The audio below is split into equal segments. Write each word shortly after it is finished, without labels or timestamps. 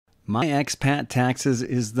My Expat Taxes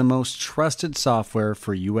is the most trusted software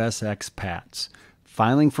for U.S. expats.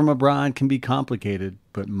 Filing from abroad can be complicated,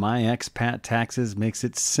 but My Expat Taxes makes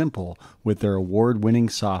it simple with their award-winning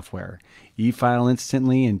software. E-file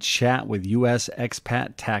instantly and chat with U.S.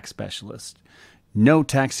 expat tax specialists. No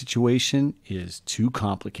tax situation is too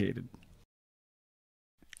complicated.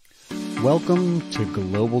 Welcome to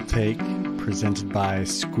Global Take, presented by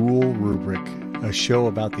SchoolRubric, a show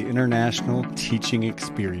about the international teaching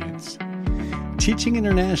experience. Teaching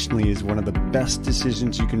internationally is one of the best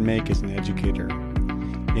decisions you can make as an educator.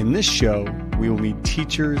 In this show, we will meet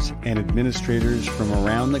teachers and administrators from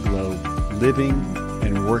around the globe living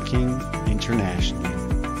and working internationally.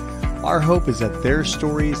 Our hope is that their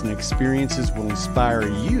stories and experiences will inspire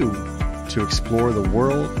you to explore the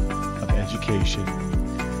world of education.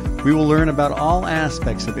 We will learn about all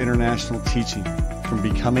aspects of international teaching, from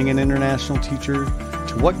becoming an international teacher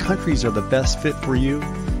to what countries are the best fit for you,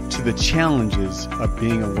 to the challenges of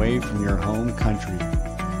being away from your home country.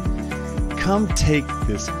 Come take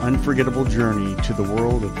this unforgettable journey to the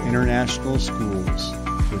world of international schools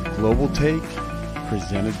with Global Take,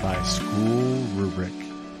 presented by SchoolRubric.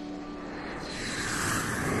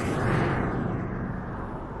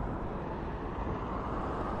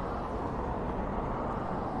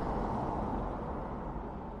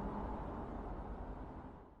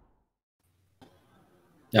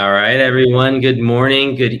 All right, everyone. Good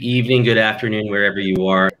morning, good evening, good afternoon, wherever you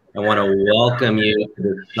are. I want to welcome you to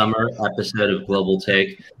the summer episode of Global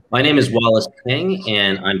Take. My name is Wallace, Ting,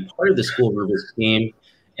 and I'm part of the SchoolRubric team.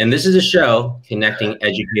 And this is a show connecting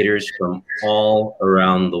educators from all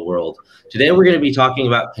around the world. Today, we're going to be talking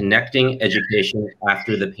about connecting education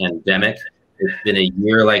after the pandemic. It's been a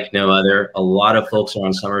year like no other. A lot of folks are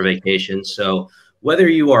on summer vacation. So whether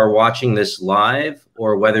you are watching this live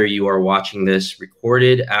or whether you are watching this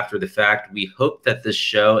recorded after the fact, we hope that this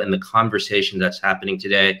show and the conversation that's happening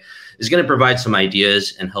today is going to provide some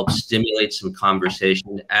ideas and help stimulate some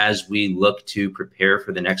conversation as we look to prepare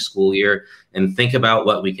for the next school year and think about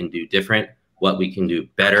what we can do different, what we can do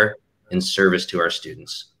better in service to our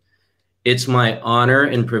students. It's my honor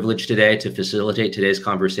and privilege today to facilitate today's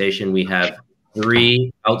conversation. We have three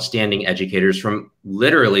outstanding educators from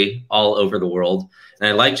literally all over the world. And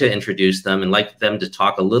I'd like to introduce them and like them to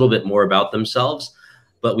talk a little bit more about themselves.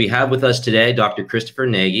 But we have with us today Dr. Christopher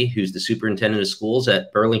Nagy, who's the Superintendent of Schools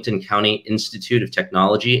at Burlington County Institute of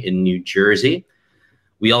Technology in New Jersey.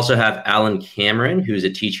 We also have Alan Cameron, who's a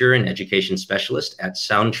teacher and education specialist at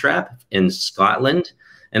Soundtrap in Scotland.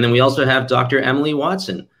 And then we also have Dr. Emily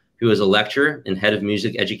Watson, who is a lecturer and head of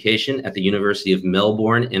music education at the University of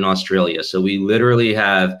Melbourne in Australia. So we literally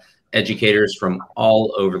have educators from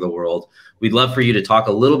all over the world. We'd love for you to talk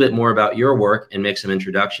a little bit more about your work and make some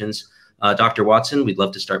introductions. Dr. Watson, we'd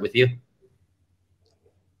love to start with you.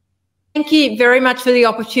 Thank you very much for the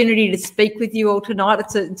opportunity to speak with you all tonight.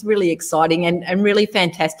 It's really exciting and really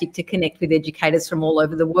fantastic to connect with educators from all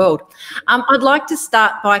over the world. I'd like to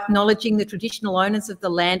start by acknowledging the traditional owners of the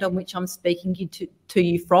land on which I'm speaking to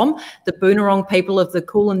you from, the Boonwurrung people of the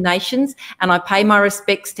Kulin Nations, and I pay my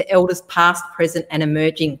respects to elders past, present and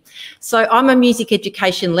emerging. So I'm a music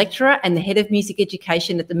education lecturer and the head of music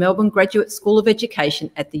education at the Melbourne Graduate School of Education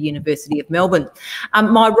at the University of Melbourne.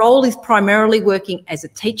 My role is primarily working as a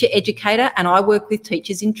teacher educator, and I work with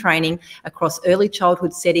teachers in training across early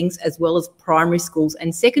childhood settings as well as primary schools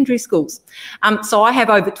and secondary schools. So I have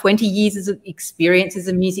over 20 years of experience as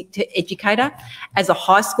a music educator. As a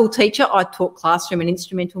high school teacher, I taught classroom and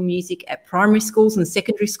instrumental music at primary schools and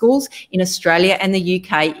secondary schools in Australia and the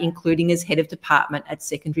UK, including as head of department at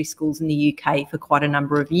secondary schools in the UK for quite a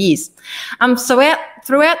number of years. Throughout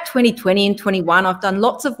 2020 and 21, I've done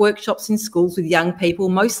lots of workshops in schools with young people,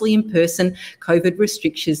 mostly in person, COVID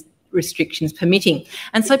restrictions permitting.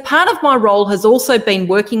 And so part of my role has also been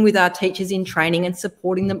working with our teachers in training and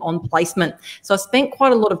supporting them on placement. So I spent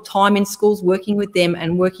quite a lot of time in schools working with them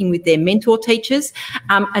and working with their mentor teachers.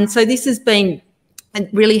 And so this has been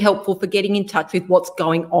really helpful for getting in touch with what's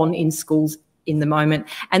going on in schools in the moment.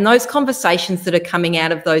 And those conversations that are coming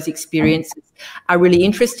out of those experiences are really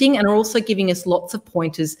interesting and are also giving us lots of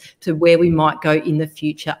pointers to where we might go in the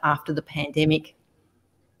future after the pandemic.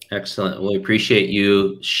 Excellent. Well, we appreciate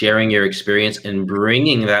you sharing your experience and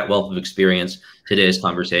bringing that wealth of experience to today's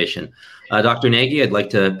conversation. Dr. Nagy, I'd like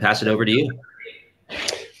to pass it over to you.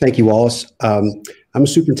 Thank you, Wallace. I'm a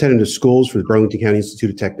superintendent of schools for the Burlington County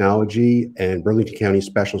Institute of Technology and Burlington County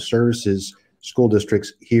Special Services school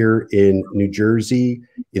districts here in New Jersey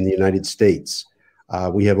in the United States.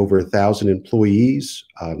 We have over 1,000 employees.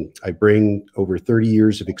 I bring over 30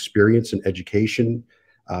 years of experience in education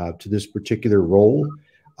to this particular role.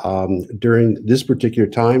 During this particular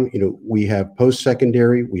time, we have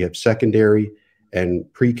post-secondary, we have secondary,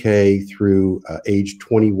 and pre-K through age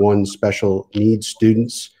 21 special needs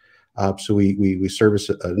students. So we service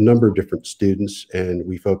a number of different students, and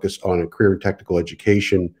we focus on a career and technical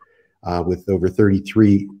education with over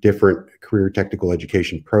 33 different career technical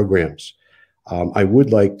education programs. I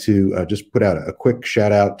would like to just put out a quick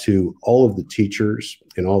shout out to all of the teachers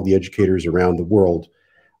and all the educators around the world,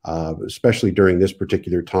 especially during this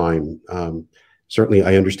particular time. Certainly,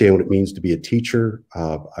 I understand what it means to be a teacher.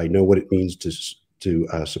 I know what it means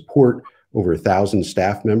to support over 1,000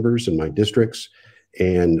 staff members in my districts.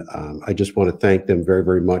 And I just want to thank them very,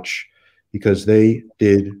 very much, because they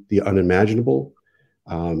did the unimaginable.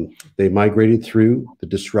 They migrated through the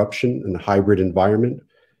disruption in the hybrid environment.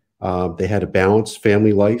 They had to balance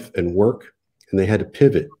family life and work, and they had to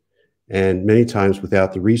pivot, and many times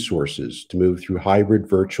without the resources to move through hybrid,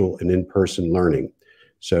 virtual, and in-person learning.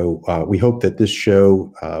 So we hope that this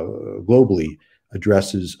show globally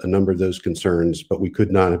addresses a number of those concerns, but we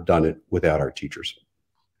could not have done it without our teachers.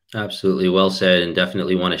 Absolutely, well said, and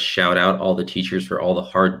definitely want to shout out all the teachers for all the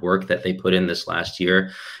hard work that they put in this last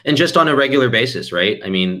year, and just on a regular basis, right? I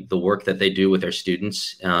mean, the work that they do with their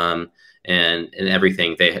students and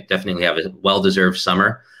everything. They definitely have a well-deserved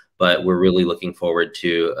summer, but we're really looking forward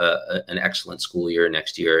to an excellent school year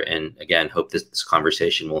next year. And again, hope this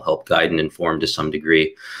conversation will help guide and inform to some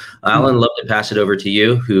degree. Alan, love to pass it over to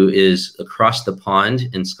you, who is across the pond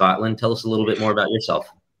in Scotland. Tell us a little bit more about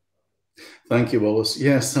yourself. Thank you, Wallace.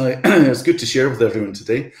 Yes, it's good to share with everyone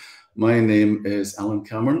today. My name is Alan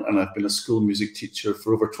Cameron, and I've been a school music teacher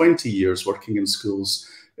for over 20 years, working in schools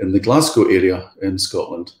in the Glasgow area in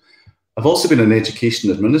Scotland. I've also been an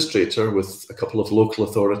education administrator with a couple of local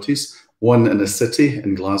authorities, one in a city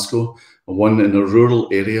in Glasgow and one in a rural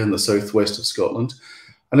area in the southwest of Scotland.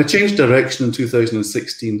 And I changed direction in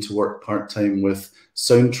 2016 to work part-time with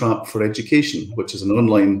Soundtrap for Education, which is an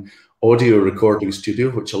online audio recording studio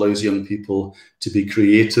which allows young people to be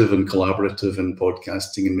creative and collaborative in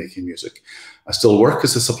podcasting and making music. I still work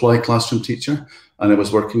as a supply classroom teacher, and I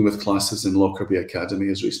was working with classes in Lockerbie Academy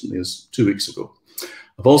as recently as 2 weeks ago.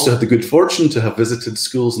 I've also had the good fortune to have visited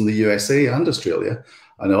schools in the USA and Australia,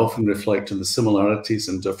 and I often reflect on the similarities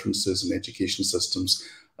and differences in education systems,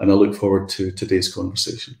 and I look forward to today's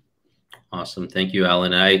conversation. Awesome. Thank you,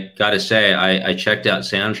 Alan. I got to say, I checked out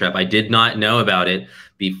Soundtrap. I did not know about it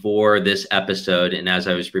before this episode, and as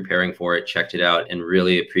I was preparing for it, checked it out and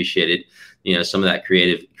really appreciated, some of that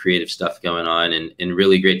creative stuff going on, and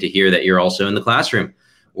really great to hear that you're also in the classroom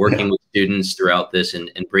working with students throughout this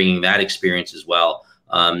and bringing that experience as well,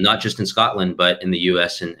 not just in Scotland, but in the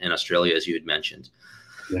US and Australia, as you had mentioned.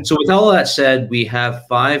 Yeah. So with all that said, we have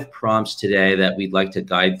 5 prompts today that we'd like to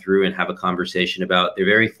guide through and have a conversation about. They're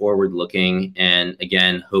very forward-looking, and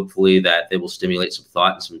again, hopefully that they will stimulate some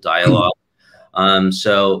thought and some dialogue.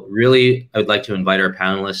 So really, I would like to invite our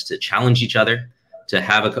panelists to challenge each other, to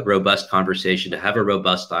have a robust conversation, to have a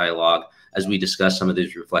robust dialogue as we discuss some of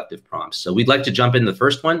these reflective prompts. So we'd like to jump in the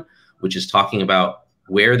first one, which is talking about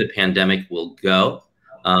where the pandemic will go,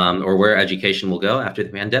 or where education will go after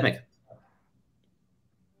the pandemic.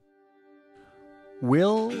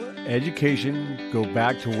 Will education go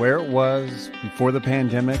back to where it was before the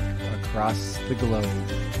pandemic across the globe?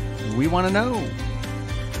 We want to know.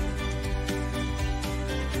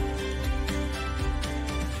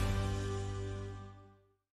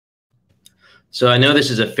 So I know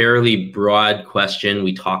this is a fairly broad question.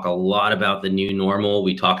 We talk a lot about the new normal.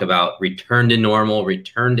 We talk about return to normal,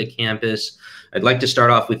 return to campus. I'd like to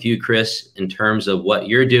start off with you, Chris, in terms of what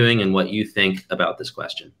you're doing and what you think about this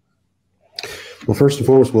question. Well, first and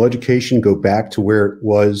foremost, will education go back to where it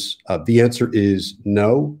was? The answer is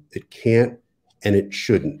no, it can't, and it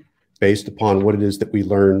shouldn't, based upon what it is that we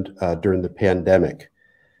learned during the pandemic.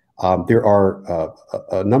 There are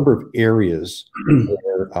a number of areas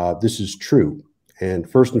where this is true. And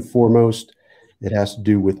first and foremost, it has to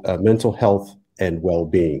do with mental health and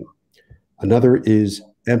well-being. Another is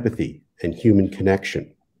empathy and human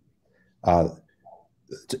connection.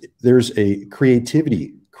 There's a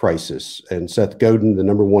creativity crisis, and Seth Godin, the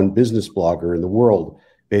 #1 business blogger in the world,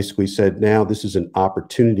 basically said, now this is an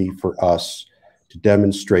opportunity for us to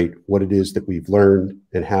demonstrate what it is that we've learned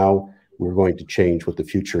and how we're going to change what the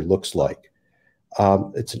future looks like.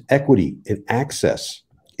 It's an equity and access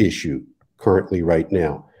issue currently right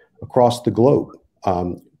now across the globe.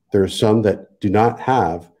 There are some that do not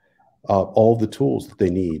have all the tools that they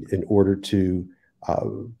need in order to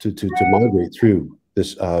migrate through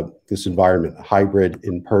this environment, hybrid,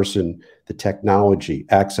 in person, the technology,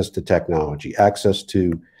 access to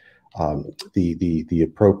the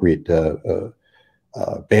appropriate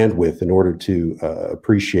bandwidth in order to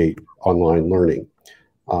appreciate online learning.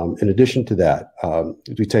 In addition to that,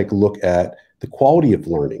 if we take a look at the quality of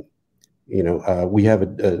learning, we have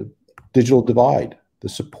a digital divide, the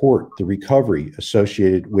support, the recovery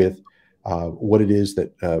associated with what it is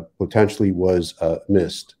that potentially was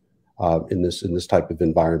missed in this type of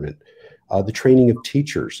environment. The training of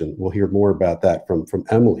teachers, and we'll hear more about that from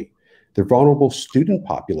Emily. The vulnerable student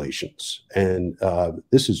populations, and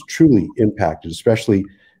this is truly impacted, especially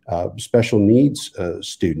special needs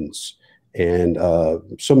students, and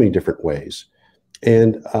so many different ways.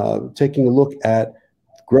 And taking a look at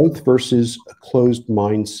growth versus a closed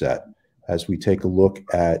mindset as we take a look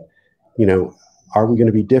at, are we going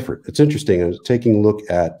to be different? It's interesting. I was taking a look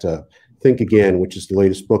at Think Again, which is the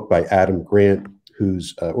latest book by Adam Grant,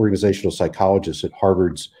 who's an organizational psychologist at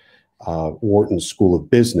Harvard's Wharton School of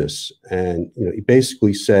Business. And he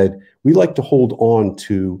basically said, we like to hold on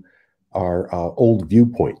to our old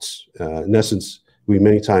viewpoints. In essence, we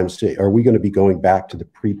many times say, are we going to be going back to the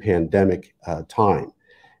pre-pandemic time?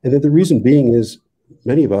 And then the reason being is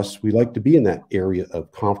many of us, we like to be in that area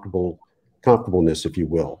of comfortableness, if you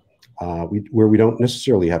will, where we don't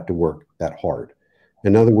necessarily have to work that hard.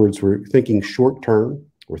 In other words, we're thinking short term,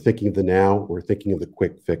 we're thinking of the now, we're thinking of the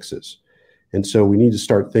quick fixes. And so we need to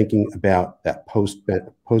start thinking about that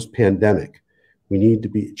post-pandemic. We need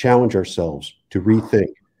to challenge ourselves to rethink,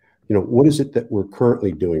 what is it that we're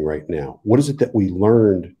currently doing right now? What is it that we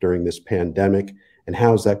learned during this pandemic, and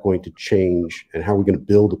how is that going to change, and how are we going to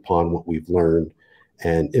build upon what we've learned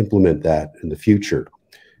and implement that in the future?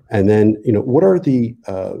 And then, what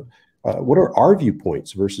are our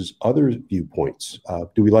viewpoints versus other viewpoints?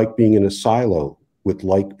 Do we like being in a silo with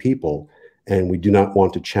like people, and we do not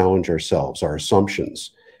want to challenge ourselves, our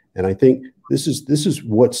assumptions? And I think this is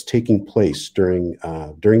what's taking place during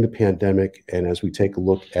the pandemic, and as we take a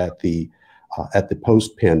look at the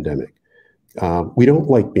post-pandemic. We don't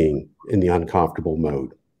like being in the uncomfortable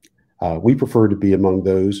mode. We prefer to be among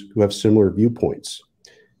those who have similar viewpoints.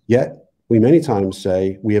 Yet we many times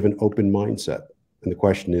say we have an open mindset, and the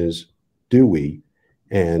question is, do we?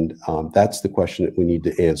 And that's the question that we need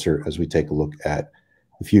to answer as we take a look at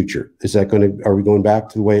the future. Are we going back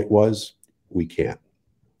to the way it was? We can't.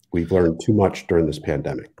 We've learned too much during this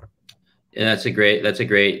pandemic. Yeah, that's a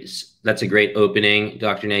great opening,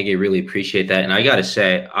 Dr. Nagy. Really appreciate that. And I got to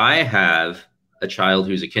say, I have a child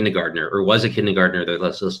who's a kindergartner, or was a kindergartner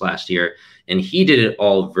this last year, and he did it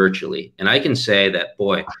all virtually. And I can say that,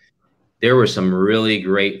 boy, there were some really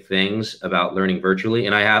great things about learning virtually.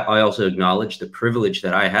 And I also acknowledge the privilege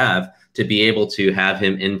that I have to be able to have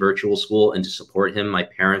him in virtual school and to support him. My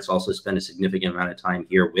parents also spent a significant amount of time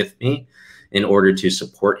here with me in order to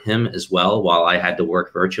support him as well while I had to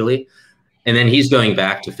work virtually. And then he's going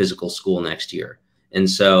back to physical school next year. And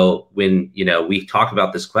so when, we talk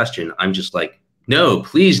about this question, I'm just like, no,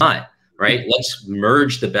 please not, right? Let's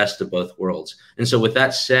merge the best of both worlds. And so with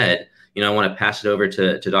that said, I want to pass it over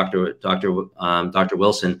to Dr.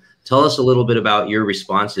 Wilson. Tell us a little bit about your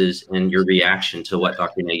responses and your reaction to what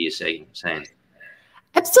Dr. Nagy is saying.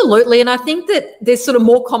 Absolutely. And I think that there's sort of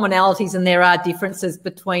more commonalities than there are differences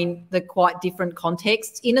between the quite different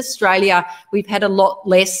contexts. In Australia, we've had a lot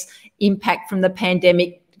less impact from the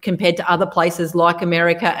pandemic compared to other places like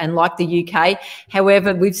America and like the UK.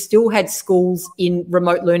 However, we've still had schools in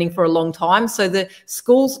remote learning for a long time. So the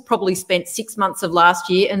schools probably spent 6 months of last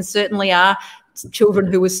year, and certainly our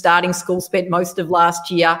children who were starting school spent most of last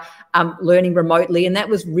year learning remotely, and that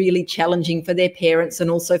was really challenging for their parents and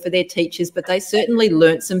also for their teachers, but they certainly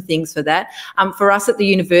learnt some things for that. For us at the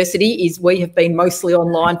university we have been mostly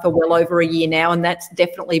online for well over a year now, and that's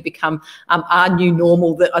definitely become our new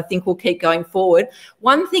normal that I think will keep going forward.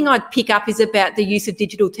 One thing I'd pick up is about the use of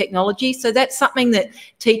digital technology. So that's something that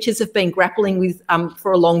teachers have been grappling with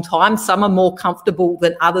for a long time. Some are more comfortable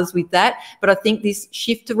than others with that, but I think this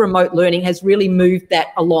shift to remote learning has really moved that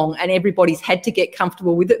along, and everybody's had to get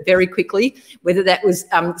comfortable with it very quickly, whether that was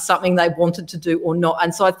something they wanted to do or not.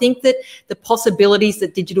 And so I think that the possibilities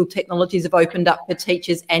that digital technologies have opened up for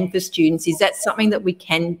teachers and for students is that something that we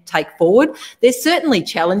can take forward. There's certainly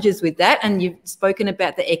challenges with that, and you've spoken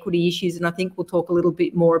about the equity issues, and I think we'll talk a little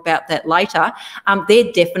bit more about that later.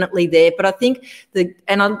 They're definitely there, but I think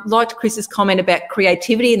and I liked Chris's comment about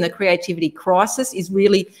creativity, and the creativity crisis is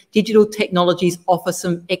really digital technologies offer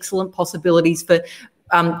some excellent possibilities for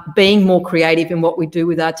being more creative in what we do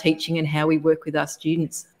with our teaching and how we work with our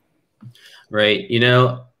students. Right.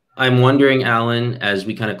 I'm wondering, Alan, as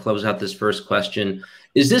we kind of close out this first question,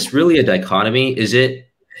 is this really a dichotomy? Is it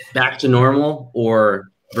back to normal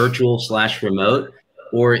or virtual/remote?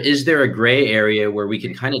 Or is there a gray area where we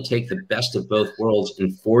can kind of take the best of both worlds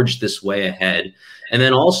and forge this way ahead? And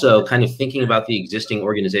then also kind of thinking about the existing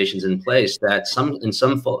organizations in place that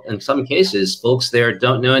in some cases, folks there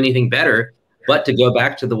don't know anything better but to go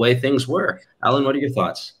back to the way things were. Alan, what are your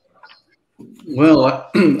thoughts? Well,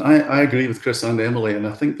 I agree with Chris and Emily, and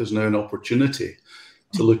I think there's now an opportunity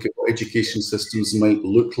to look at what education systems might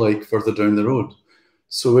look like further down the road.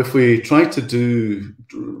 So if we try to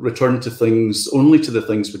return to things, only to the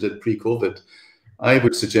things we did pre-COVID, I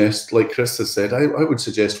would suggest, like Chris has said, I would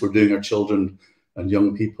suggest we're doing our children and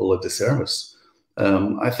young people a disservice.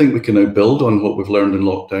 I think we can now build on what we've learned in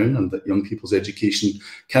lockdown, and that young people's education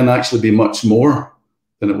can actually be much more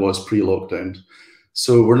than it was pre-lockdown.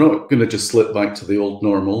 So we're not going to just slip back to the old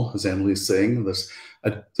normal, as Emily is saying.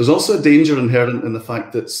 There's also a danger inherent in the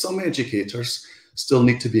fact that some educators still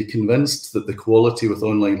need to be convinced that the quality with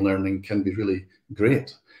online learning can be really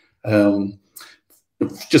great.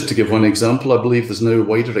 Just to give one example, I believe there's now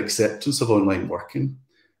wider acceptance of online working,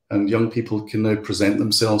 and young people can now present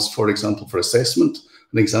themselves, for example, for assessment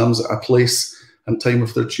and exams at a place and time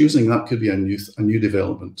of their choosing. That could be a new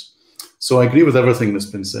development. So I agree with everything that's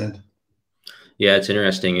been said. Yeah, it's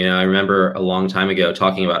interesting. You know, I remember a long time ago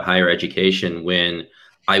talking about higher education when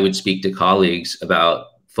I would speak to colleagues about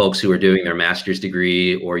folks who are doing their master's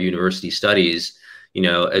degree or university studies. You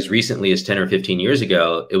know, as recently as 10 or 15 years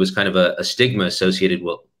ago, it was kind of a stigma associated.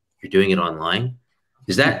 Well, you're doing it online.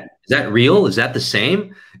 Is that real? Is that the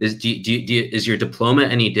same? Is your diploma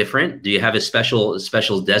any different? Do you have a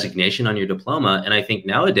special designation on your diploma? And I think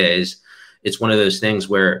nowadays it's one of those things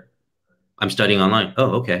where I'm studying online.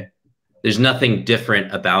 Oh, okay. There's nothing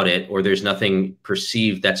different about it, or there's nothing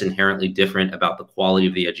perceived that's inherently different about the quality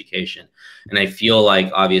of the education. And I feel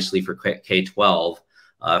like obviously for K-12,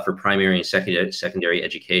 for primary and secondary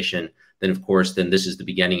education, then of course, then this is the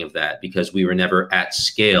beginning of that, because we were never at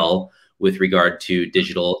scale with regard to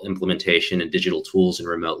digital implementation and digital tools and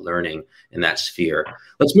remote learning in that sphere.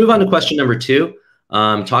 Let's move on to question number 2,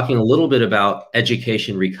 talking a little bit about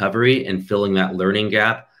education recovery and filling that learning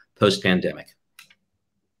gap post-pandemic.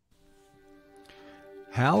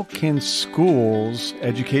 How can schools,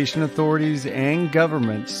 education authorities, and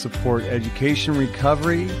governments support education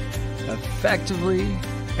recovery effectively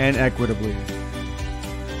and equitably?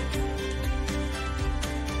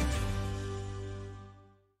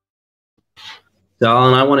 So,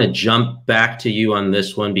 Alan, I want to jump back to you on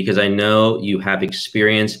this one because I know you have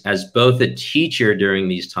experience as both a teacher during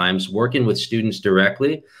these times, working with students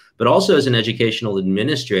directly, but also as an educational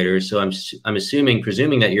administrator. So I'm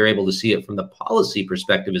presuming that you're able to see it from the policy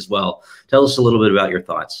perspective as well. Tell us a little bit about your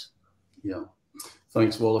thoughts. Yeah,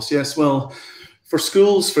 thanks, Wallace. Yes, well, for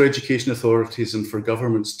schools, for education authorities, and for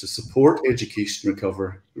governments to support education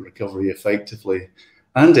recovery effectively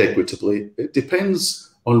and equitably, it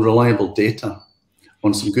depends on reliable data,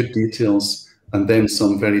 on some good details, and then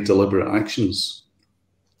some very deliberate actions.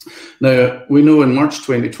 Now, we know in March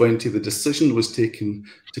 2020, the decision was taken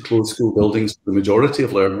to close school buildings for the majority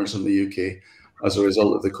of learners in the UK as a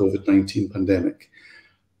result of the COVID-19 pandemic.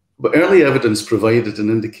 But early evidence provided an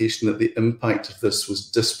indication that the impact of this was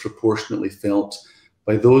disproportionately felt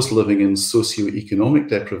by those living in socio-economic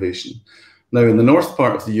deprivation. Now, in the north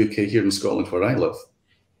part of the UK, here in Scotland, where I live,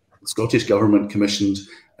 the Scottish Government commissioned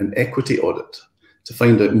an equity audit to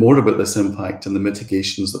find out more about this impact and the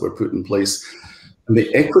mitigations that were put in place. And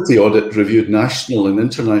the equity audit reviewed national and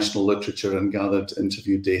international literature and gathered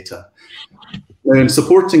interview data. Now, in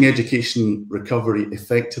supporting education recovery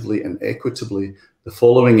effectively and equitably, the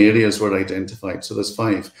following areas were identified. So there's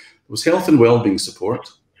 5. There was health and wellbeing support.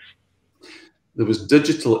 There was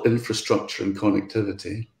digital infrastructure and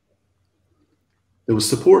connectivity. There was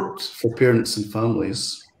support for parents and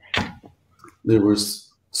families. There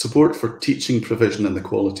was support for teaching provision and the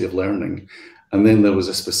quality of learning. And then there was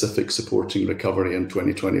a specific supporting recovery in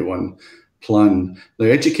 2021 plan. Now,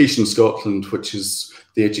 Education Scotland, which is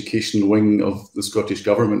the education wing of the Scottish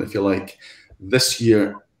Government, if you like, this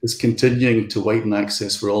year is continuing to widen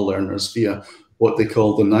access for all learners via what they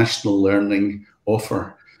call the National Learning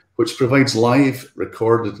Offer, which provides live,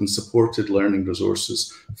 recorded and supported learning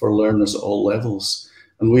resources for learners at all levels.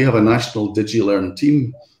 And we have a national DigiLearn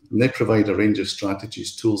team, and they provide a range of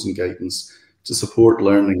strategies, tools and guidance to support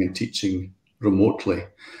learning and teaching remotely.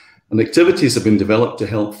 And activities have been developed to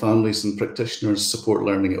help families and practitioners support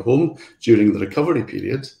learning at home during the recovery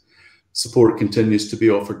period. Support continues to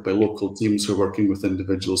be offered by local teams who are working with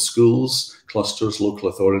individual schools, clusters, local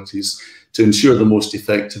authorities to ensure the most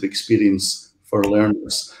effective experience for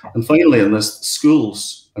learners. And finally, in this,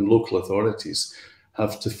 schools and local authorities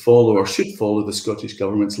have to follow or should follow the Scottish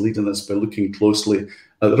Government's lead in this by looking closely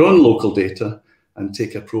at their own local data and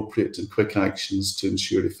take appropriate and quick actions to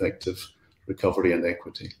ensure effective recovery and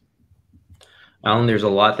equity. Alan, there's a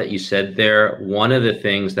lot that you said there. One of the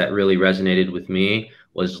things that really resonated with me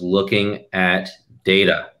was looking at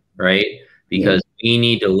data, right? Because we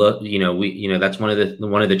need to look, that's one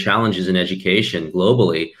of the challenges in education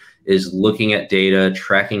globally, is looking at data,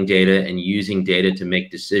 tracking data, and using data to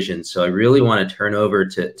make decisions. So I really want to turn over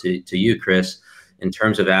to you, Chris, in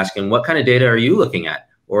terms of asking, what kind of data are you looking at,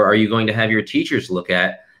 or are you going to have your teachers look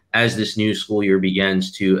at as this new school year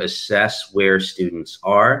begins to assess where students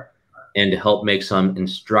are and to help make some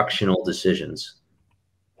instructional decisions?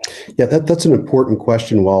 Yeah, that's an important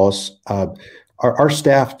question, Wallace. Our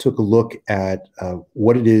staff took a look at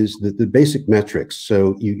what it is, the basic metrics.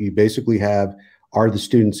 So you basically have, are the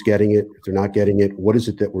students getting it? If they're not getting it, what is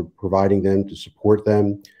it that we're providing them to support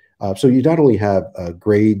them? So you not only have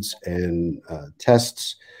grades and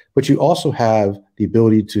tests, but you also have the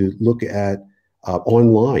ability to look at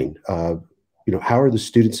online. How are the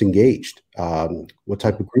students engaged? What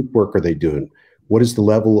type of group work are they doing? What is the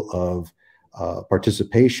level of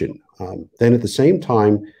participation? Then at the same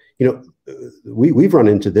time, we've run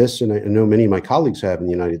into this, and I know many of my colleagues have in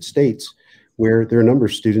the United States, where there are a number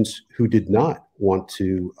of students who did not want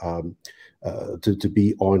to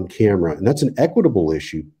be on camera, and that's an equitable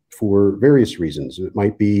issue for various reasons. It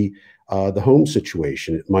might be the home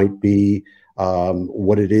situation. It might be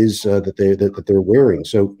what it is that they're wearing.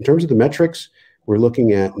 So in terms of the metrics, we're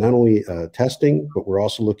looking at not only testing, but we're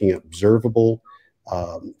also looking at observable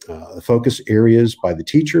focus areas by the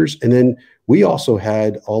teachers. And then we also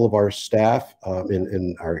had all of our staff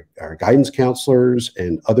and our guidance counselors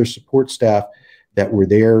and other support staff that were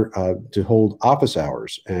there to hold office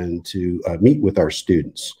hours and to meet with our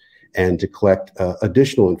students and to collect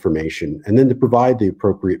additional information, and then to provide the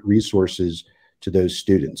appropriate resources to those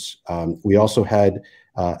students. We also had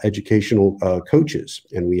educational coaches,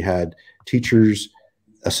 and we had teachers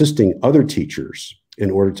assisting other teachers in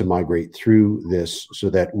order to migrate through this so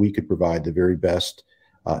that we could provide the very best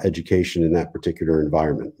education in that particular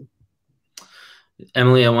environment.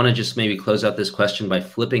 Emily, I want to just maybe close out this question by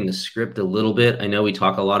flipping the script a little bit. I know we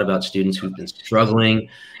talk a lot about students who've been struggling,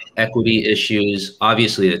 equity issues.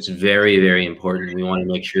 Obviously, it's very, very important. We want to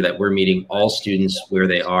make sure that we're meeting all students where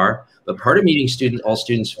they are. But part of meeting all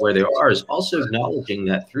students where they are is also acknowledging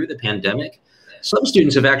that through the pandemic, some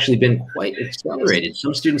students have actually been quite accelerated.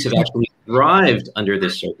 Some students have actually thrived under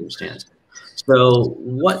this circumstance. So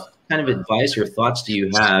what kind of advice or thoughts do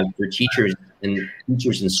you have for teachers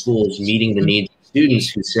in schools meeting the needs of students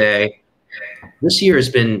who say, this year has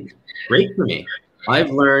been great for me. I've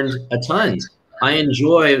learned a ton. I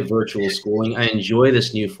enjoy virtual schooling. I enjoy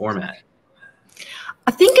this new format.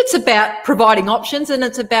 I think it's about providing options, and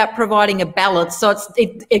it's about providing a balance. So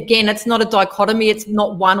again, it's not a dichotomy. It's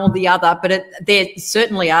not one or the other, but there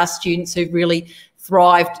certainly are students who've really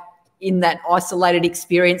thrived in that isolated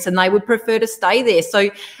experience, and they would prefer to stay there. So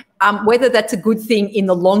whether that's a good thing in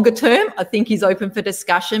the longer term, I think is open for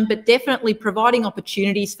discussion, but definitely providing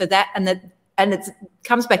opportunities for that, and it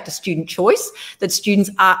comes back to student choice, that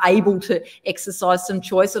students are able to exercise some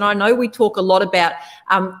choice. And I know we talk a lot about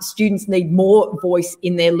students need more voice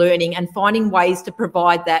in their learning, and finding ways to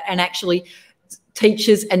provide that, and actually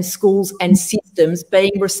teachers and schools and systems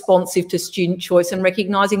being responsive to student choice and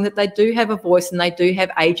recognising that they do have a voice and they do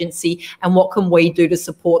have agency, and what can we do to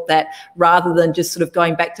support that, rather than just sort of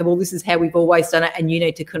going back to, well, this is how we've always done it and you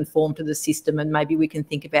need to conform to the system, and maybe we can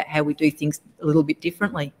think about how we do things a little bit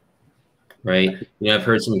differently. Right. I've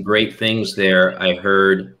heard some great things there. I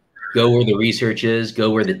heard go where the research is, go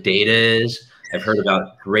where the data is. I've heard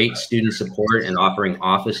about great student support and offering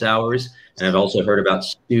office hours. And I've also heard about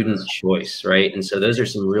student choice, right? And so those are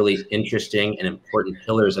some really interesting and important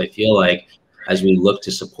pillars, I feel like, as we look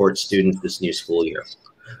to support students this new school year.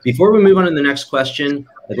 Before we move on to the next question,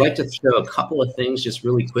 I'd like to show a couple of things just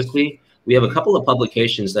really quickly. We have a couple of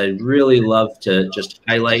publications that I'd really love to just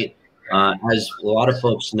highlight. As a lot of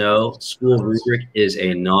folks know, SchoolRubric is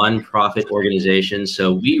a nonprofit organization.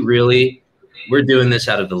 So we're doing this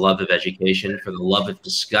out of the love of education, for the love of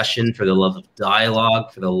discussion, for the love of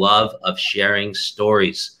dialogue, for the love of sharing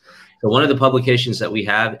stories. So one of the publications that we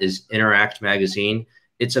have is Interact Magazine.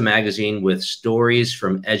 It's a magazine with stories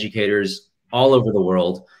from educators all over the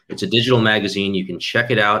world. It's a digital magazine. You can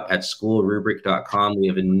check it out at schoolrubric.com. We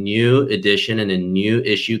have a new edition and a new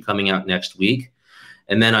issue coming out next week.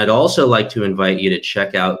 And then I'd also like to invite you to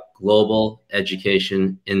check out Global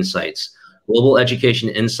Education Insights. Global Education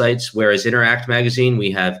Insights, whereas Interact Magazine,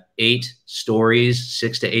 we have 6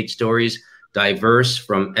 to 8 stories, diverse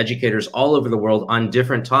from educators all over the world on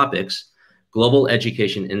different topics. Global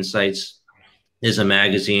Education Insights is a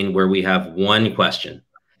magazine where we have one question,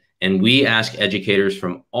 and we ask educators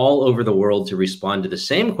from all over the world to respond to the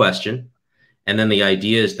same question. And then the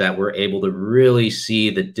idea is that we're able to really see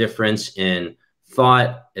the difference in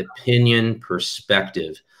thought, opinion,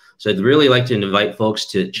 perspective. So I'd really like to invite folks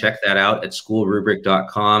to check that out at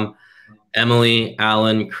schoolrubric.com. Emily,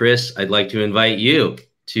 Alan, Chris, I'd like to invite you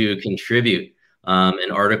to contribute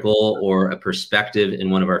an article or a perspective in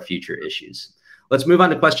one of our future issues. Let's move on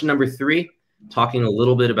to question number 3, talking a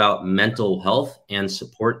little bit about mental health and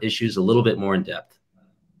support issues a little bit more in depth.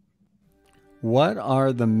 What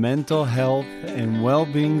are the mental health and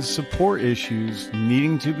well-being support issues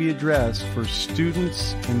needing to be addressed for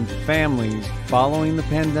students and families following the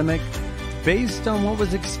pandemic based on what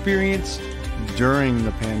was experienced during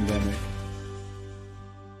the pandemic?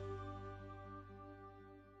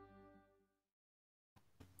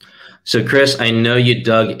 So Chris, I know you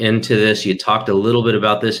dug into this. You talked a little bit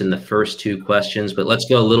about this in the first 2 questions, but let's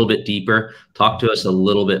go a little bit deeper. Talk to us a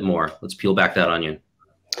little bit more. Let's peel back that onion.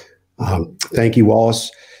 Thank you, Wallace.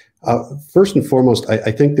 First and foremost,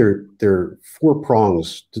 I think there are 4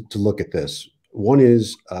 prongs to look at this. One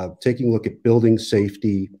is taking a look at building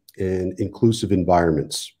safety and inclusive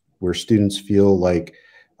environments where students feel like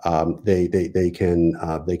they can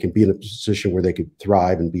be in a position where they could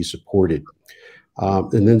thrive and be supported.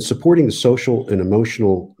 And then supporting the social and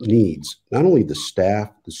emotional needs, not only the staff,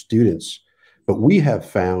 the students, but we have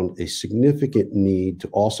found a significant need to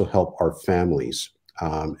also help our families.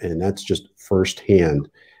 And that's just firsthand,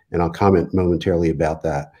 and I'll comment momentarily about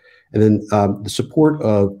that. And then the support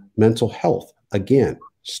of mental health, again,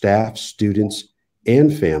 staff, students,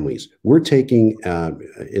 and families. We're taking,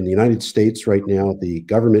 in the United States right now, the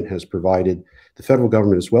government has provided, the federal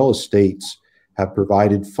government as well as states have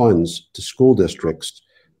provided funds to school districts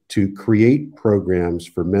to create programs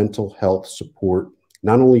for mental health support,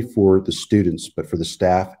 not only for the students, but for the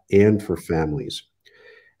staff and for families.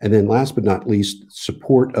 And then last but not least,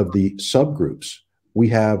 support of the subgroups. We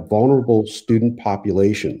have vulnerable student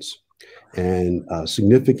populations, and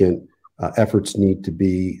significant efforts need to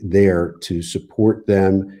be there to support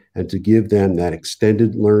them and to give them that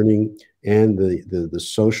extended learning and the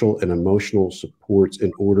social and emotional supports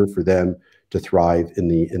in order for them to thrive in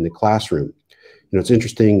the classroom. You know, it's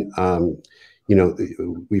interesting, you know,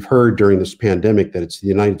 we've heard during this pandemic that it's the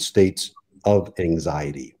United States of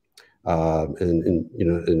anxiety. And you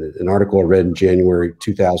know, in an article I read in January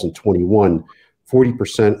 2021,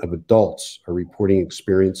 40% of adults are reporting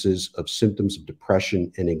experiences of symptoms of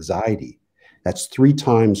depression and anxiety. That's 3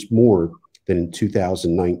 times more than in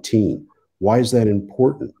 2019. Why is that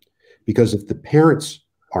important? Because if the parents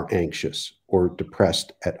are anxious or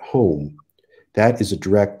depressed at home, that is a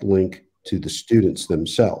direct link to the students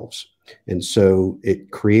themselves. And so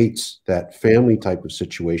it creates that family type of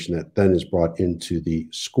situation that then is brought into the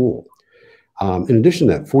school. In addition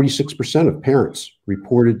to that, 46% of parents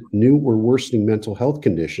reported new or worsening mental health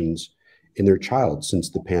conditions in their child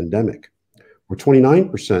since the pandemic, or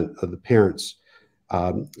 29% of the parents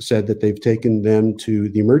said that they've taken them to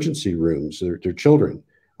the emergency rooms, their children,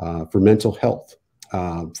 for mental health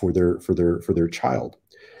for their child.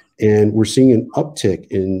 And we're seeing an uptick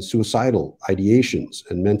in suicidal ideations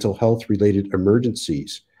and mental health related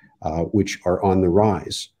emergencies, which are on the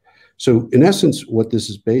rise. So in essence, what this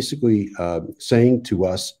is basically saying to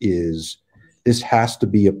us is this has to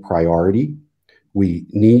be a priority. We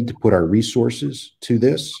need to put our resources to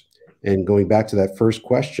this. And going back to that first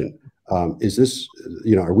question, is this,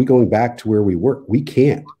 you know, are we going back to where we were? We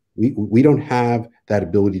can't. We don't have that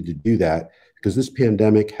ability to do that because this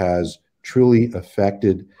pandemic has truly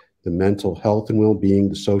affected the mental health and well-being,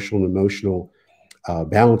 the social and emotional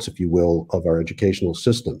balance, if you will, of our educational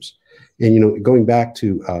systems. And, you know, going back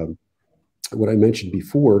to what I mentioned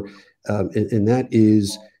before, and that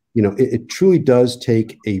is, you know, it truly does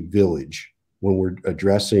take a village when we're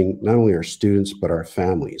addressing not only our students, but our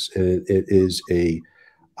families. And it is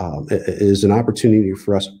an opportunity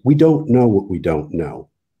for us. We don't know what we don't know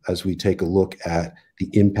as we take a look at the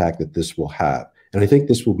impact that this will have. And I think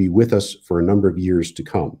this will be with us for a number of years to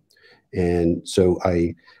come. And so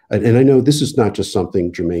I know this is not just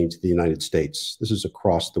something germane to the United States. This is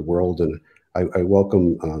across the world, and I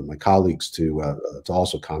welcome my colleagues to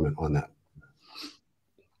also comment on that.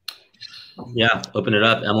 Yeah, open it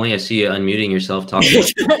up. Emily, I see you unmuting yourself. Talking.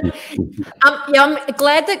 Yeah, I'm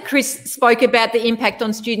glad that Chris spoke about the impact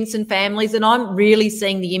on students and families, and I'm really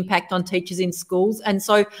seeing the impact on teachers in schools. And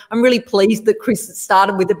so I'm really pleased that Chris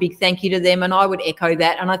started with a big thank you to them, and I would echo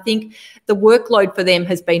that. And I think the workload for them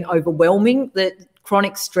has been overwhelming. That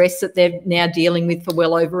chronic stress that they're now dealing with for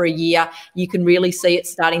well over a year. You can really see it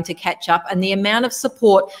starting to catch up, and the amount of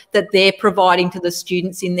support that they're providing to the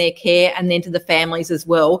students in their care and then to the families as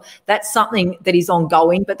well. That's something that is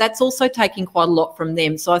ongoing, but that's also taking quite a lot from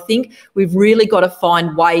them. So I think we've really got to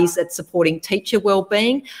find ways at supporting teacher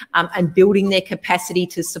wellbeing and building their capacity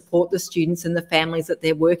to support the students and the families that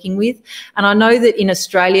they're working with. And I know that in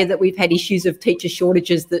Australia that we've had issues of teacher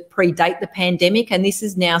shortages that predate the pandemic, and this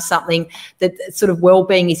is now something that sort of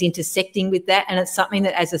wellbeing is intersecting with that, and it's something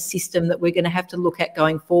that as a system that we're going to have to look at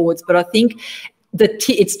going forwards. But I think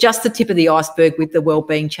it's just the tip of the iceberg with the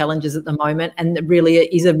wellbeing challenges at the moment, and it really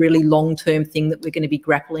is a really long-term thing that we're going to be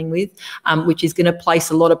grappling with, which is going to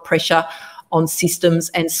place a lot of pressure on systems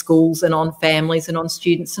and schools and on families and on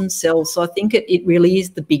students themselves. So I think it really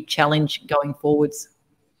is the big challenge going forwards.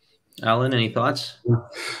 Alan, any thoughts?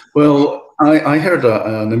 Well, I heard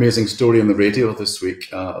an amazing story on the radio this week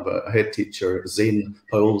about a head teacher, Zane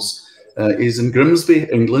Powles. He's in Grimsby,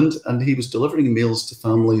 England, and he was delivering meals to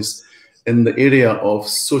families in the area of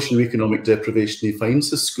socio-economic deprivation he finds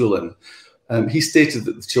his school in. He stated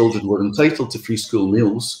that the children were entitled to free school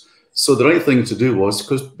meals. So the right thing to do was,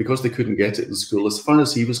 because they couldn't get it in school, as far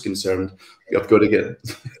as he was concerned, I've got to get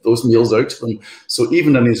those meals out to them. So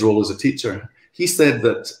even in his role as a teacher, he said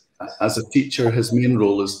that as a teacher, his main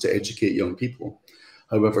role is to educate young people.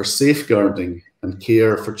 However, safeguarding and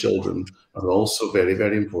care for children are also very,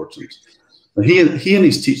 very important. And he and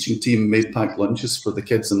his teaching team made packed lunches for the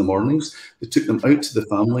kids in the mornings. They took them out to the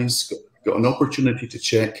families, got an opportunity to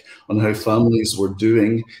check on how families were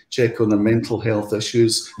doing, check on their mental health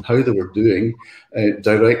issues, how they were doing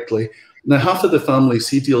directly. Now, half of the families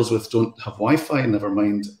he deals with don't have Wi-Fi, never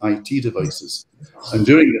mind IT devices. And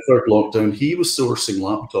during the third lockdown, he was sourcing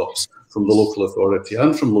laptops from the local authority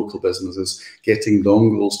and from local businesses, getting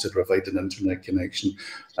dongles to provide an internet connection.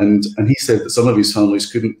 And he said that some of his families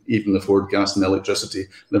couldn't even afford gas and electricity,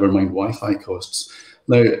 never mind Wi-Fi costs.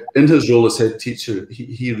 Now, in his role as head teacher,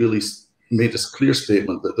 he really made a clear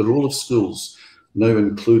statement that the role of schools now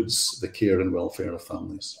includes the care and welfare of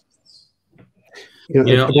families.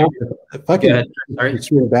 If I can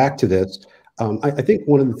swing back to this, I think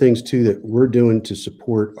one of the things too that we're doing to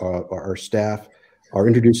support our staff are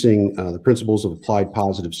introducing the principles of applied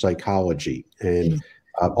positive psychology and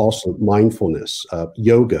also mindfulness,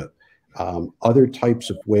 yoga, other types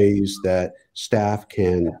of ways that staff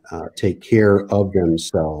can take care of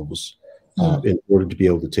themselves in order to be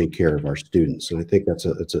able to take care of our students. And I think it's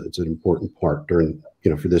an important part during,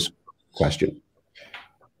 for this question.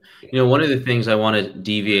 One of the things I want to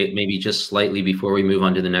deviate maybe just slightly before we move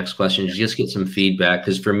on to the next question is just get some feedback.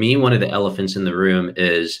 Because for me, one of the elephants in the room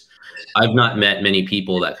is I've not met many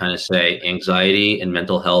people that kind of say anxiety and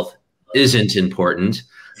mental health isn't important.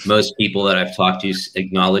 Most people that I've talked to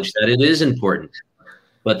acknowledge that it is important.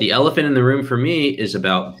 But the elephant in the room for me is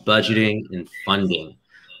about budgeting and funding,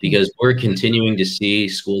 because we're continuing to see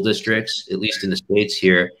school districts, at least in the States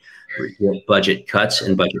here, budget cuts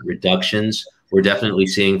and budget reductions. We're definitely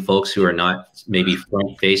seeing folks who are not maybe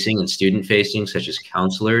front-facing and student-facing, such as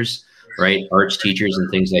counselors, right, arts teachers and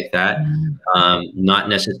things like that, not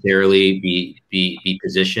necessarily be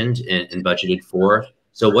positioned and budgeted for.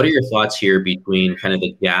 So what are your thoughts here between kind of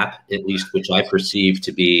the gap, at least which I perceive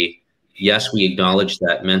to be, yes, we acknowledge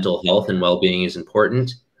that mental health and well-being is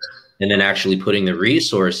important, and then actually putting the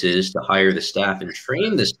resources to hire the staff and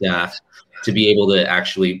train the staff to be able to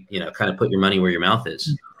actually, kind of put your money where your mouth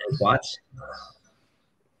is. Any thoughts?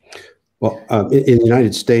 Well, in the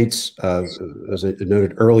United States, as I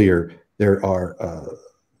noted earlier, there are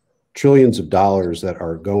trillions of dollars that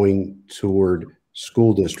are going toward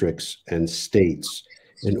school districts and states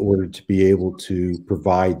in order to be able to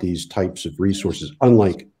provide these types of resources,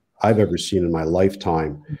 unlike I've ever seen in my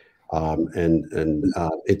lifetime.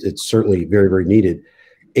 It's certainly very, very needed.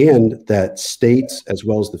 And that states, as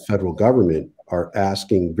well as the federal government, are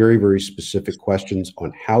asking very, very specific questions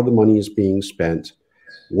on how the money is being spent,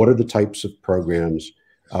 what are the types of programs,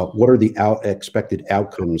 what are the expected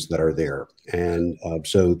outcomes that are there. And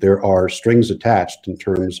so there are strings attached in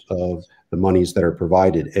terms of the monies that are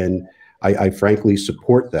provided. And I frankly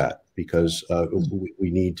support that, because we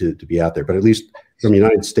need to be out there. But at least from the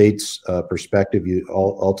United States perspective, you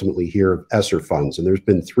ultimately hear of ESSER funds. And there's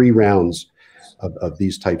been 3 rounds of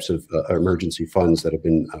these types of emergency funds that have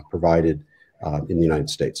been provided in the United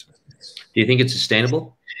States. Do you think it's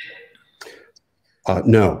sustainable?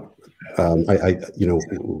 No,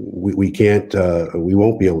 we can't, we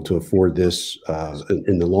won't be able to afford this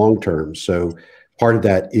in the long term. So part of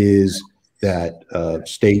that is that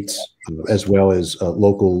states, as well as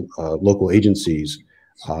local agencies,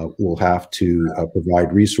 will have to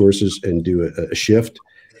provide resources and do a shift.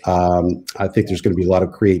 I think there's going to be a lot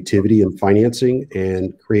of creativity in financing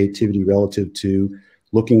and creativity relative to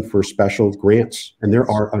looking for special grants. And there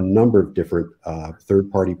are a number of different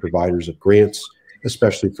third-party providers of grants,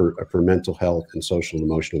 especially for mental health and social and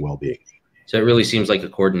emotional well-being. So it really seems like a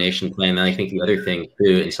coordination plan. And I think the other thing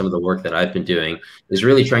too, in some of the work that I've been doing, is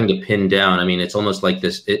really trying to pin down. I mean, it's almost like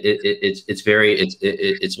this. It's very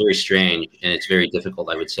strange and it's very difficult,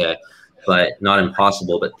 I would say, but not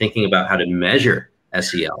impossible. But thinking about how to measure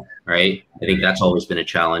SEL, right? I think that's always been a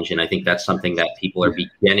challenge, and I think that's something that people are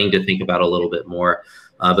beginning to think about a little bit more.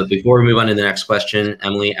 But before we move on to the next question,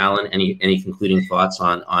 Emily, Alan, any concluding thoughts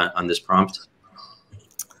on this prompt?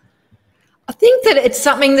 I think that it's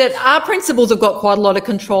something that our principals have got quite a lot of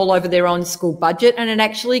control over their own school budget, and it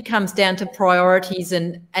actually comes down to priorities,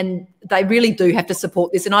 and they really do have to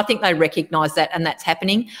support this, and I think they recognise that, and that's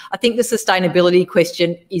happening. I think the sustainability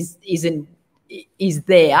question is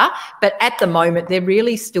there, but at the moment they're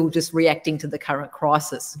really still just reacting to the current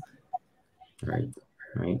crisis. Right.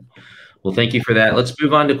 Well, thank you for that. Let's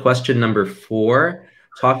move on to question number 4,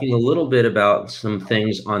 talking a little bit about some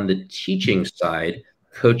things on the teaching side.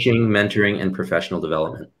 Coaching, mentoring, and professional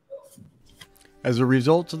development. As a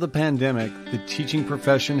result of the pandemic, the teaching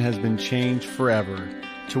profession has been changed forever.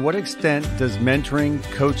 To what extent does mentoring,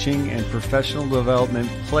 coaching, and professional development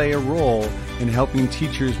play a role in helping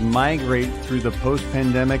teachers migrate through the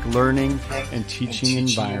post-pandemic learning and teaching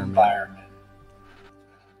environment?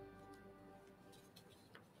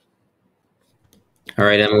 All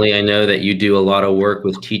right, Emily, I know that you do a lot of work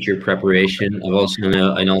with teacher preparation. I also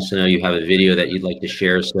know you have a video that you'd like to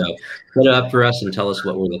share. So put it up for us and tell us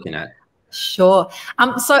what we're looking at. Sure.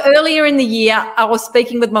 So earlier in the year, I was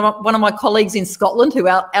speaking with one of my colleagues in Scotland, who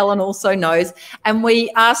Alan also knows, and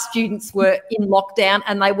our students were in lockdown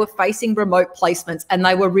and they were facing remote placements, and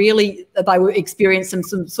they were experiencing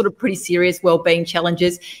some sort of pretty serious wellbeing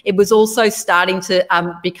challenges. It was also starting to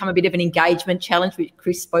become a bit of an engagement challenge, which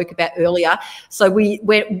Chris spoke about earlier. So we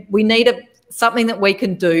need something that we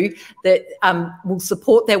can do that will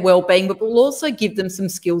support their wellbeing, but will also give them some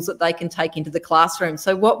skills that they can take into the classroom.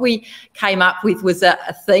 So what we came up with was a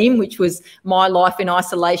theme, which was My Life in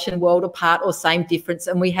Isolation, World Apart or Same Difference.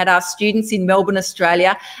 And we had our students in Melbourne,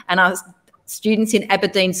 Australia, and our students in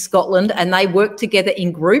Aberdeen, Scotland, and they worked together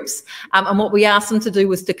in groups. And what we asked them to do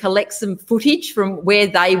was to collect some footage from where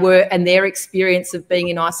they were and their experience of being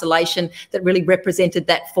in isolation that really represented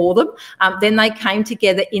that for them. Then they came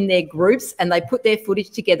together in their groups and they put their footage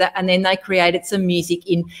together, and then they created some music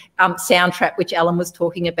in Soundtrap, which Alan was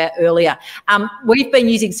talking about earlier. We've been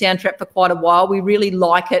using Soundtrap for quite a while. We really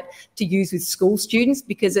like it to use with school students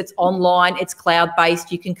because it's online, it's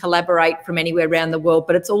cloud-based, you can collaborate from anywhere around the world,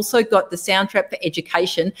 but it's also got the Soundtrap for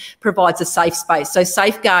Education provides a safe space. So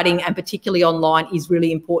safeguarding, and particularly online, is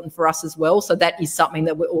really important for us as well. So that is something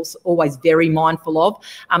that we're also always very mindful of.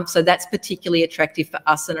 So that's particularly attractive for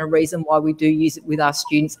us, and a reason why we do use it with our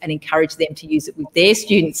students and encourage them to use it with their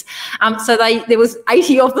students. So there was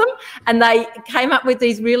 80 of them, and they came up with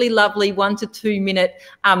these really lovely 1 to 2 minute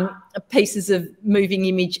pieces of moving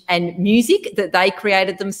image and music that they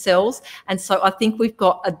created themselves. And so I think we've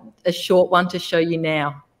got a short one to show you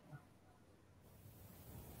now.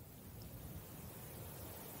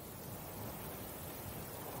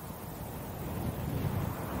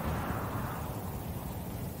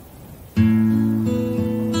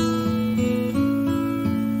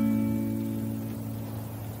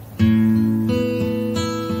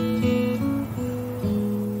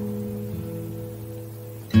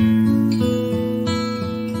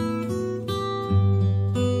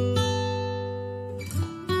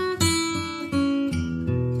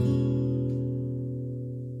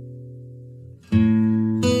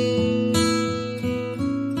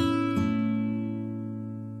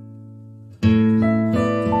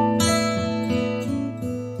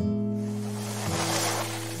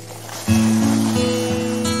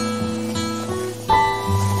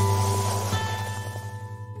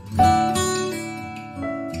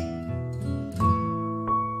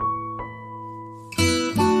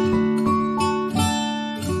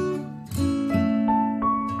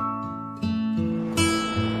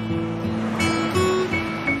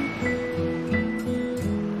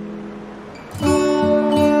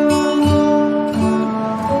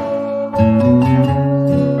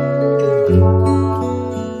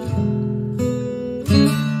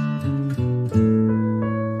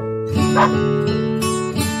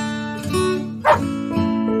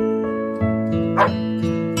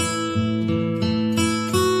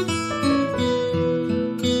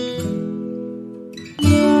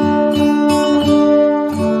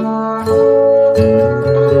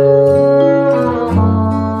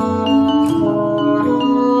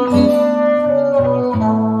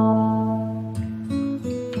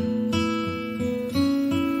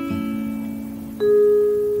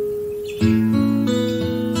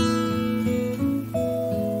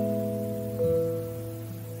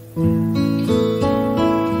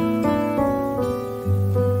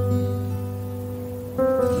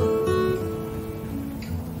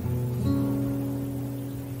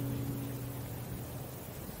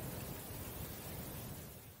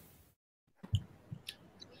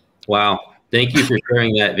 Wow. Thank you for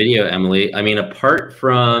sharing that video, Emily. I mean, apart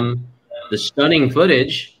from the stunning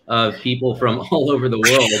footage of people from all over the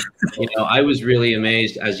world, I was really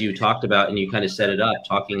amazed as you talked about, and you kind of set it up,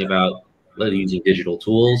 talking about using digital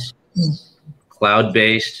tools,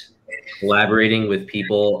 cloud-based, collaborating with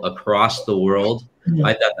people across the world.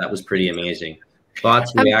 I thought that was pretty amazing.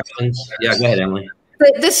 Thoughts, reactions? Yeah, go ahead, Emily.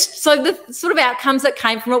 So the sort of outcomes that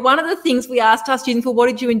came from it, one of the things we asked our students, well, what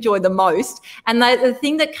did you enjoy the most? And the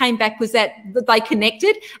thing that came back was that they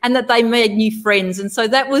connected and that they made new friends. And so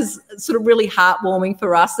that was sort of really heartwarming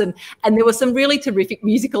for us. And there were some really terrific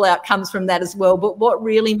musical outcomes from that as well. But what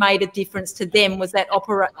really made a difference to them was that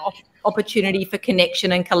opportunity for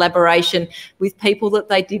connection and collaboration with people that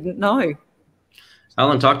they didn't know.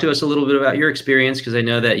 Alan, talk to us a little bit about your experience, because I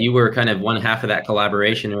know that you were kind of one half of that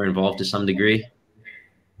collaboration or involved to some degree.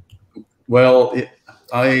 Well,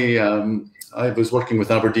 I was working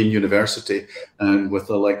with Aberdeen University and with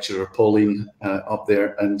the lecturer Pauline up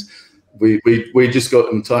there, and we just got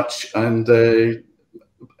in touch. And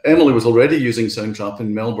Emily was already using Soundtrap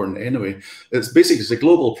in Melbourne anyway. It's a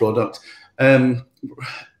global product.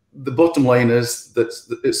 The bottom line is that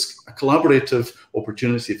it's a collaborative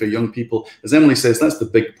opportunity for young people. As Emily says, that's the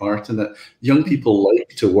big part in it. Young people like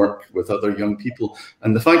to work with other young people.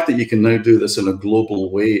 And the fact that you can now do this in a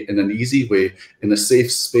global way, in an easy way, in a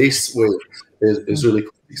safe space way, is really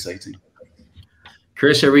quite exciting.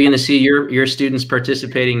 Chris, are we going to see your students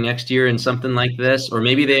participating next year in something like this? Or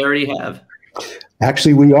maybe they already have?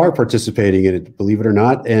 Actually, we are participating in it, believe it or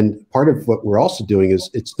not. And part of what we're also doing is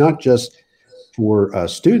it's not just for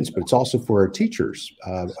students, but it's also for our teachers.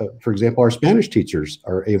 For example, our Spanish teachers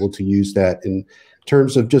are able to use that in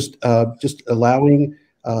terms of just allowing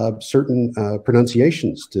certain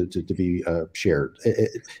pronunciations to be shared.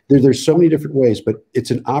 There's so many different ways, but it's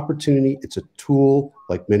an opportunity. It's a tool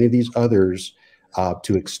like many of these others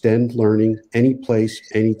to extend learning any place,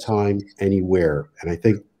 anytime, anywhere. And I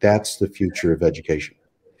think that's the future of education.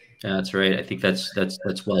 Yeah, that's right. I think that's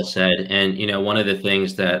well said. And, one of the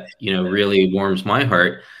things that, really warms my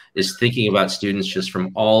heart is thinking about students just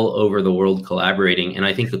from all over the world collaborating. And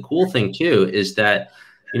I think the cool thing too is that,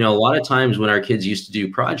 a lot of times when our kids used to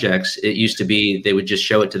do projects, it used to be they would just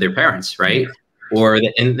show it to their parents, right?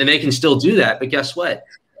 And they can still do that. But guess what?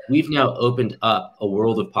 We've now opened up a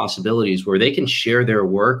world of possibilities where they can share their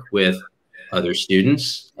work with other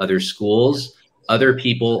students, other schools, other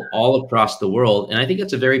people all across the world. And I think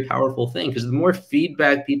it's a very powerful thing, because the more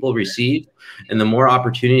feedback people receive and the more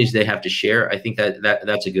opportunities they have to share, I think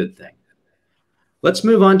that's a good thing. Let's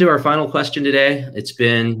move on to our final question today. It's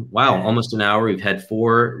been, wow, almost an hour. We've had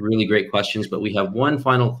 4 really great questions, but we have one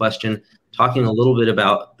final question talking a little bit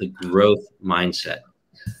about the growth mindset.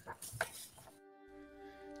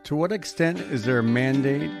 To what extent is there a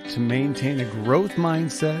mandate to maintain a growth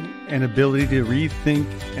mindset and ability to rethink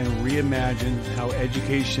and reimagine how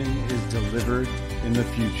education is delivered in the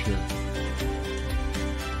future?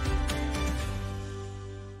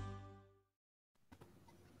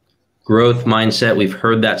 Growth mindset, we've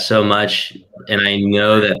heard that so much, and I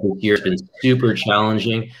know that this year has been super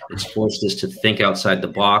challenging. It's forced us to think outside the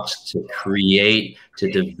box, to create,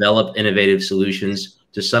 to develop innovative solutions.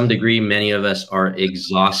 To some degree, many of us are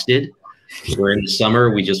exhausted. We're in the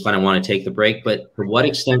summer, we just kind of want to take the break, but to what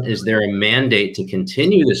extent is there a mandate to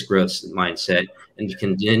continue this growth mindset and to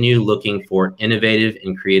continue looking for innovative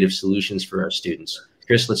and creative solutions for our students?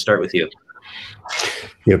 Chris, let's start with you.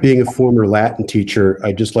 Being a former Latin teacher,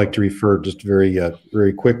 I'd just like to refer just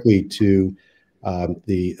very quickly to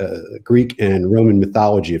the Greek and Roman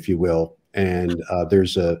mythology, if you will. And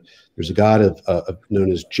there's a god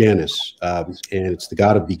known as Janus, and it's the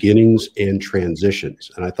god of beginnings and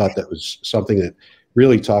transitions. And I thought that was something that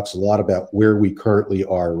really talks a lot about where we currently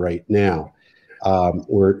are right now,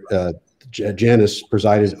 where Janus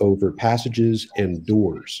presided over passages and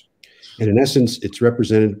doors. And in essence, it's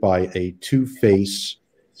represented by a two-face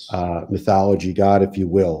mythology god, if you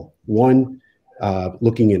will. One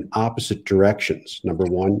looking in opposite directions, number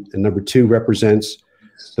one, and number two represents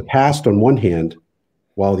the past on one hand,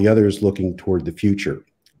 while the other is looking toward the future.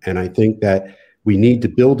 And I think that we need to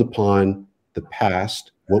build upon the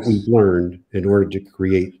past, what we've learned, in order to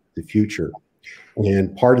create the future.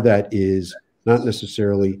 And part of that is not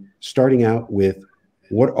necessarily starting out with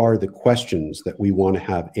what are the questions that we want to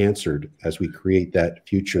have answered as we create that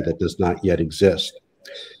future that does not yet exist.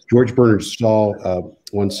 George Bernard Shaw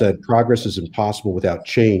once said, "Progress is impossible without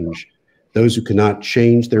change. Those who cannot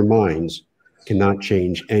change their minds cannot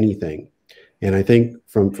change anything." And I think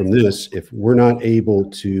from this, if we're not able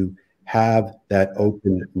to have that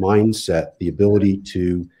open mindset, the ability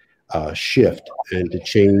to shift and to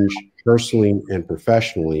change personally and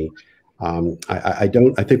professionally. I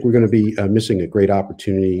think we're going to be missing a great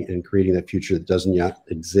opportunity in creating that future that doesn't yet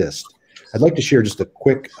exist. I'd like to share just a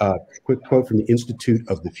quick quote from the Institute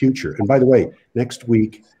of the Future. And by the way, next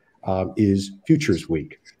week is Futures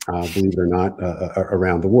Week, believe it or not,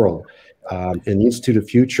 around the world. And the Institute of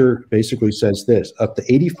Future basically says this: up to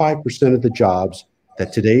 85% of the jobs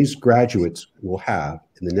that today's graduates will have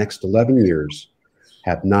in the next 11 years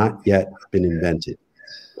have not yet been invented.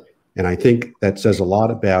 And I think that says a lot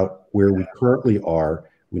about where we currently are.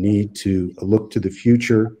 We need to look to the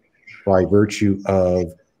future by virtue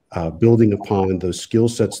of building upon those skill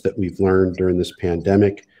sets that we've learned during this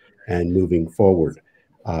pandemic and moving forward.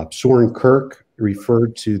 Soren Kirk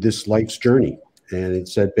referred to this life's journey, and it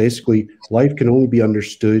said basically life can only be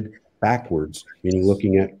understood backwards, meaning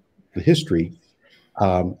looking at the history,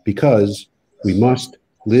 because we must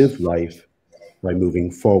live life by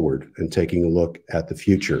moving forward and taking a look at the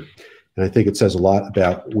future. And I think it says a lot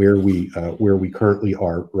about where we currently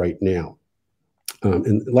are right now.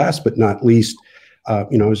 And last but not least, I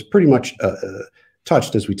was pretty much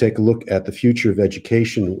touched as we take a look at the future of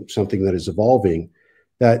education, something that is evolving,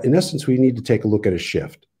 that in essence, we need to take a look at a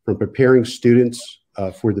shift from preparing students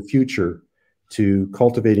for the future to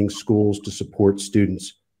cultivating schools to support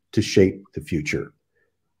students to shape the future.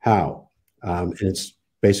 How? And it's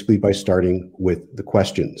basically by starting with the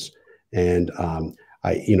questions. And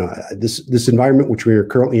this environment which we are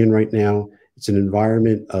currently in right now, it's an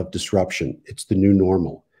environment of disruption. It's the new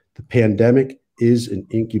normal. The pandemic is an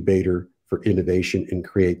incubator for innovation and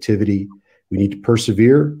creativity. We need to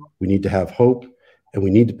persevere, we need to have hope, and we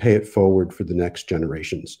need to pay it forward for the next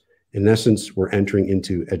generations. In essence, we're entering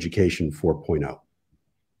into Education 4.0.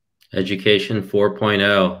 Education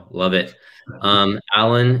 4.0, love it.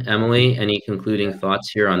 Alan, Emily, any concluding thoughts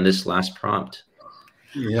here on this last prompt?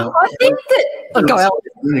 Yeah. I think that, go Alan.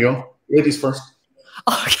 There you go. Ladies first.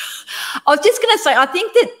 Okay. I was just going to say, I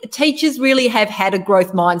think that teachers really have had a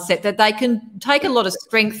growth mindset, that they can take a lot of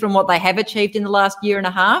strength from what they have achieved in the last year and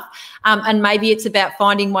a half. And maybe it's about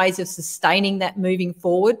finding ways of sustaining that moving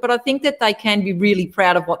forward. But I think that they can be really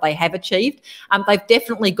proud of what they have achieved. They've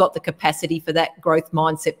definitely got the capacity for that growth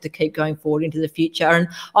mindset to keep going forward into the future. And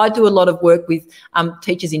I do a lot of work with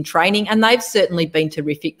teachers in training, and they've certainly been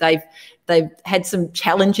terrific. They've had some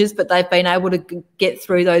challenges, but they've been able to get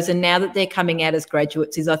through those. And now that they're coming out as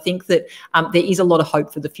graduates, I think that there is a lot of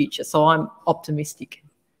hope for the future. So I'm optimistic.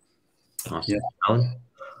 Awesome. Alan?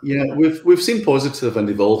 Yeah, we've seen positive and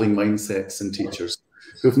evolving mindsets in teachers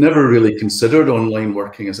who've never really considered online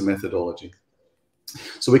working as a methodology.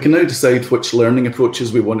 So we can now decide which learning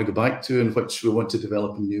approaches we want to go back to and which we want to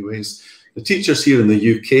develop in new ways. The teachers here in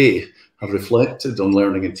the UK have reflected on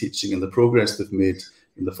learning and teaching and the progress they've made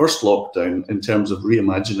in the first lockdown in terms of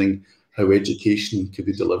reimagining how education could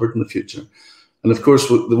be delivered in the future. And of course,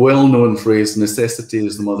 the well-known phrase, necessity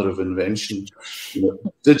is the mother of invention.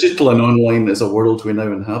 Digital and online is a world we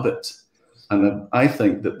now inhabit. And I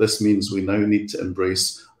think that this means we now need to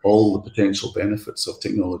embrace all the potential benefits of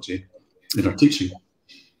technology in our teaching.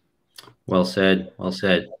 Well said, well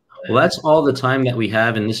said. Well, that's all the time that we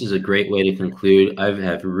have, and this is a great way to conclude. I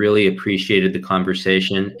have really appreciated the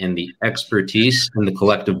conversation and the expertise and the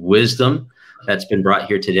collective wisdom that's been brought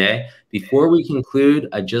here today. Before we conclude,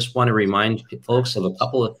 I just want to remind folks of a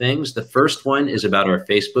couple of things. The first one is about our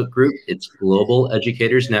Facebook group. It's Global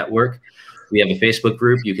Educators Network. We have a Facebook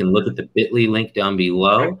group. You can look at the bit.ly link down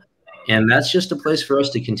below. And that's just a place for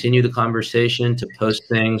us to continue the conversation, to post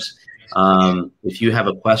things. If you have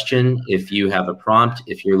a question, if you have a prompt,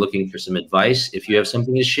 if you're looking for some advice, if you have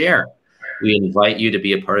something to share, we invite you to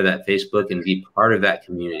be a part of that Facebook and be part of that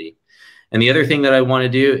community. And the other thing that I want to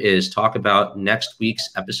do is talk about next week's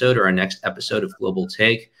episode, or our next episode of Global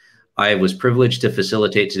Take. I was privileged to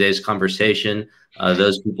facilitate today's conversation.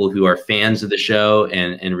 Those people who are fans of the show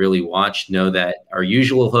and really watch know that our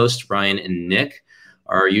usual hosts, Brian and Nick,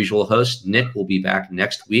 our usual host, Nick, will be back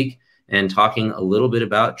next week and talking a little bit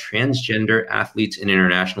about transgender athletes in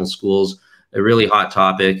international schools, a really hot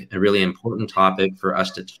topic, a really important topic for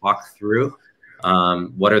us to talk through.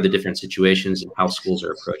 What are the different situations and how schools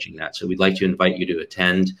are approaching that? So we'd like to invite you to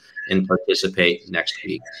attend and participate next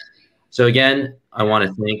week. So again, I want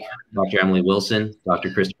to thank Dr. Emily Wilson,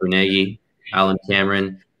 Dr. Christopher Nagy, Alan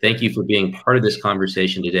Cameron. Thank you for being part of this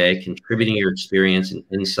conversation today, contributing your experience and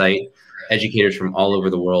insight, educators from all over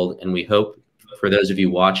the world. And we hope for those of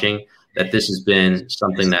you watching that this has been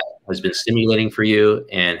something that has been stimulating for you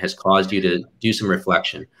and has caused you to do some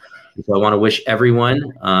reflection. And so I want to wish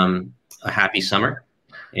everyone a happy summer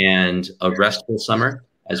and a restful summer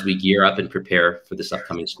as we gear up and prepare for this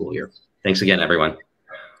upcoming school year. Thanks again, everyone.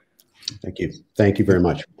 Thank you. Thank you very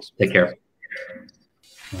much. Take care.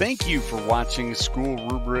 Thank you for watching School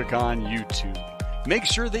Rubric on YouTube. Make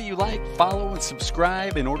sure that you like, follow, and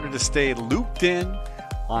subscribe in order to stay looped in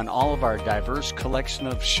on all of our diverse collection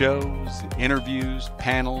of shows, interviews,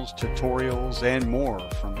 panels, tutorials, and more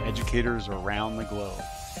from educators around the globe.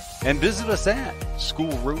 And visit us at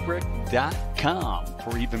SchoolRubric.com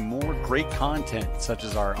for even more great content, such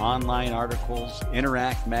as our online articles,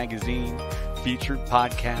 Interact magazine, featured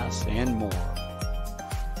podcasts, and more.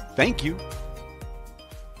 Thank you.